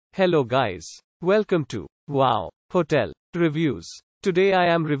Hello guys. Welcome to Wow Hotel Reviews. Today I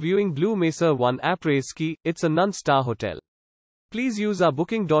am reviewing Blue Mesa 1 Apres Ski. It's a non-star hotel. Please use our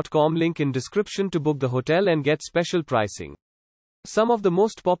booking.com link in description to book the hotel and get special pricing. Some of the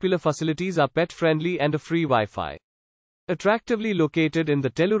most popular facilities are pet-friendly and a free Wi-Fi. Attractively located in the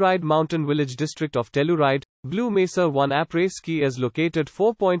Telluride Mountain Village district of Telluride, Blue Mesa 1 Apres Ski is located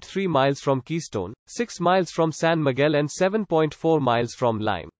 4.3 miles from Keystone, 6 miles from San Miguel and 7.4 miles from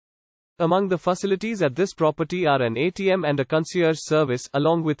Lime. Among the facilities at this property are an ATM and a concierge service,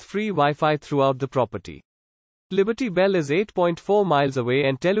 along with free Wi-Fi throughout the property. Liberty Bell is 8.4 miles away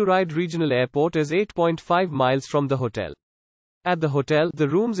and Telluride Regional Airport is 8.5 miles from the hotel. At the hotel, the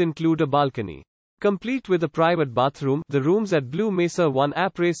rooms include a balcony. Complete with a private bathroom, the rooms at Blue Mesa 1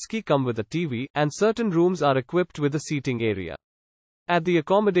 Apres Ski come with a TV, and certain rooms are equipped with a seating area. At the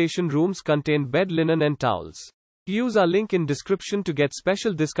accommodation, rooms contain bed linen and towels. Use our link in description to get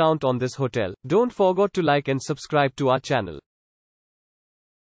special discount on this hotel. Don't forget to like and subscribe to our channel.